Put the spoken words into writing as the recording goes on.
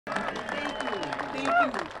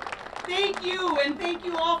Thank you, and thank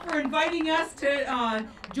you all for inviting us to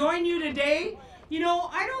join you today. You know,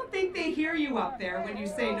 I don't think they hear you up there when you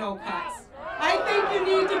say no cuts. I think you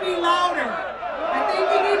need to be louder. I think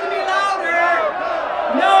you need to be louder.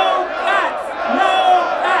 No cuts, no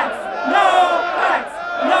cuts, no cuts,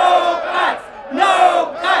 no cuts,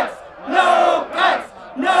 no cuts, no cuts,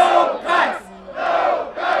 no cuts,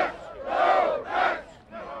 no cuts, no cuts.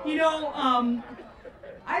 You know,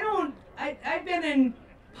 I've been in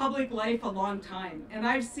public life a long time, and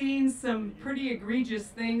I've seen some pretty egregious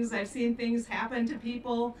things. I've seen things happen to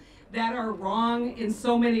people that are wrong in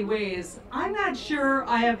so many ways. I'm not sure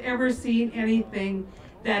I have ever seen anything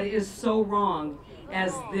that is so wrong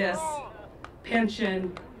as this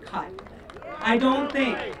pension cut. I don't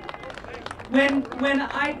think. When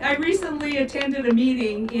I recently attended a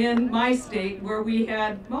meeting in my state where we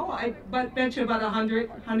had, I bet you about 100,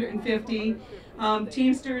 150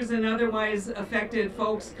 Teamsters and otherwise affected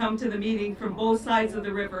folks come to the meeting from both sides of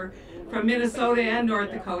the river, from Minnesota and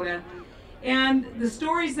North Dakota. And the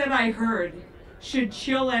stories that I heard should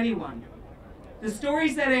chill anyone. The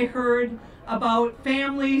stories that I heard about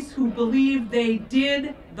families who believed they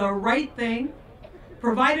did the right thing,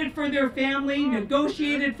 provided for their family,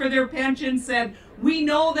 negotiated for their pension, said, we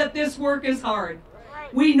know that this work is hard.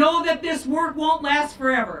 We know that this work won't last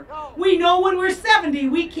forever. We know when we're 70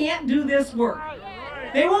 we can't do this work.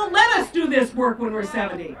 They won't let us do this work when we're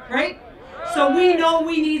 70, right? So we know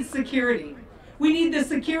we need security. We need the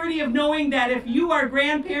security of knowing that if you are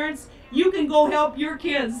grandparents, you can go help your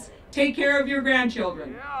kids take care of your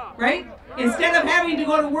grandchildren, right? Instead of having to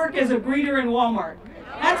go to work as a greeter in Walmart.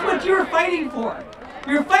 That's what you're fighting for.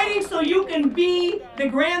 You're fighting so you can be the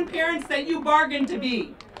grandparents that you bargained to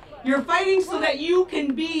be. You're fighting so that you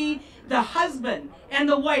can be the husband and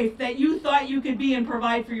the wife that you thought you could be and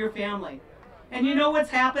provide for your family. And you know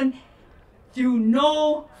what's happened? Through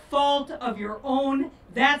no fault of your own,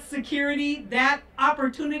 that security, that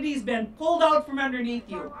opportunity's been pulled out from underneath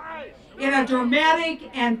you in a dramatic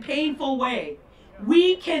and painful way.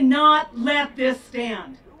 We cannot let this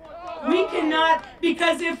stand. We cannot,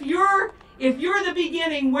 because if you're the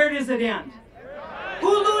beginning, where does it end?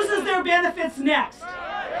 Who loses their benefits next?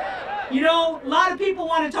 You know, a lot of people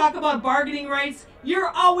want to talk about bargaining rights. You're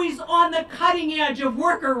always on the cutting edge of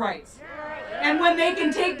worker rights. And when they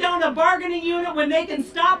can take down a bargaining unit, when they can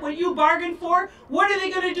stop what you bargained for, what are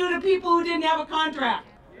they going to do to people who didn't have a contract?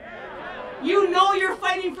 You know you're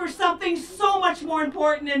fighting for something so much more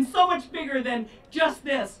important and so much bigger than just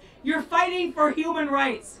this. You're fighting for human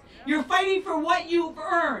rights. You're fighting for what you've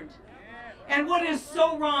earned. And what is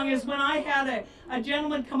so wrong is when I had a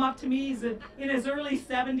gentleman come up to me, he's in his early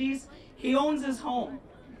 70s, he owns his home,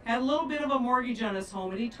 had a little bit of a mortgage on his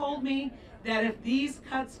home, and he told me that if these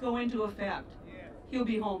cuts go into effect, he'll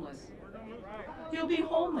be homeless. He'll be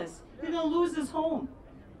homeless. He's going to lose his home.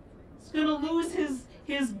 He's going to lose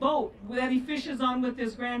his boat that he fishes on with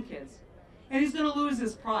his grandkids. And he's going to lose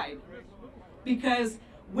his pride. Because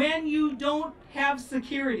when you don't have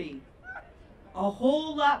security, a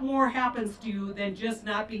whole lot more happens to you than just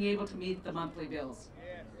not being able to meet the monthly bills.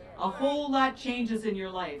 A whole lot changes in your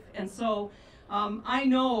life. And so I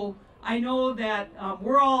know that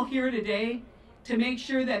we're all here today to make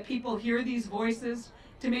sure that people hear these voices,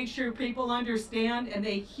 to make sure people understand and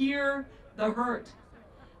they hear the hurt.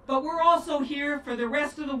 But we're also here for the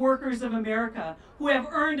rest of the workers of America who have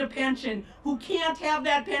earned a pension, who can't have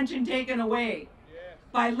that pension taken away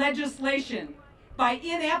by legislation, by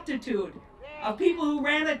ineptitude of people who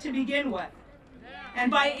ran it to begin with,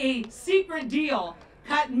 and by a secret deal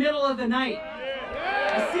cut middle of the night.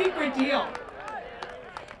 A secret deal.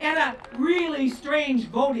 And a really strange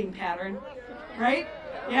voting pattern, right?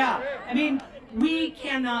 Yeah, I mean, we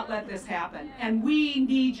cannot let this happen, and we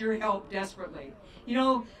need your help desperately. You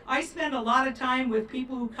know, I spend a lot of time with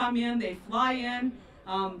people who come in, they fly in,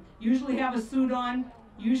 usually have a suit on,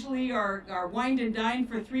 usually are wined and dined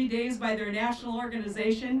for 3 days by their national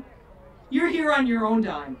organization. You're here on your own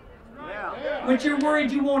dime, but you're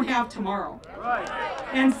worried you won't have tomorrow.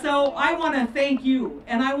 And so I want to thank you,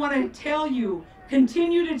 and I want to tell you,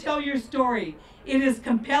 continue to tell your story. It is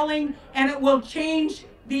compelling, and it will change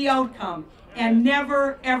the outcome. And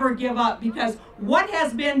never, ever give up, because what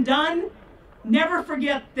has been done, never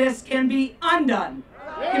forget, this can be undone.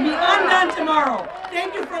 It can be undone tomorrow.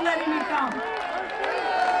 Thank you for letting me come.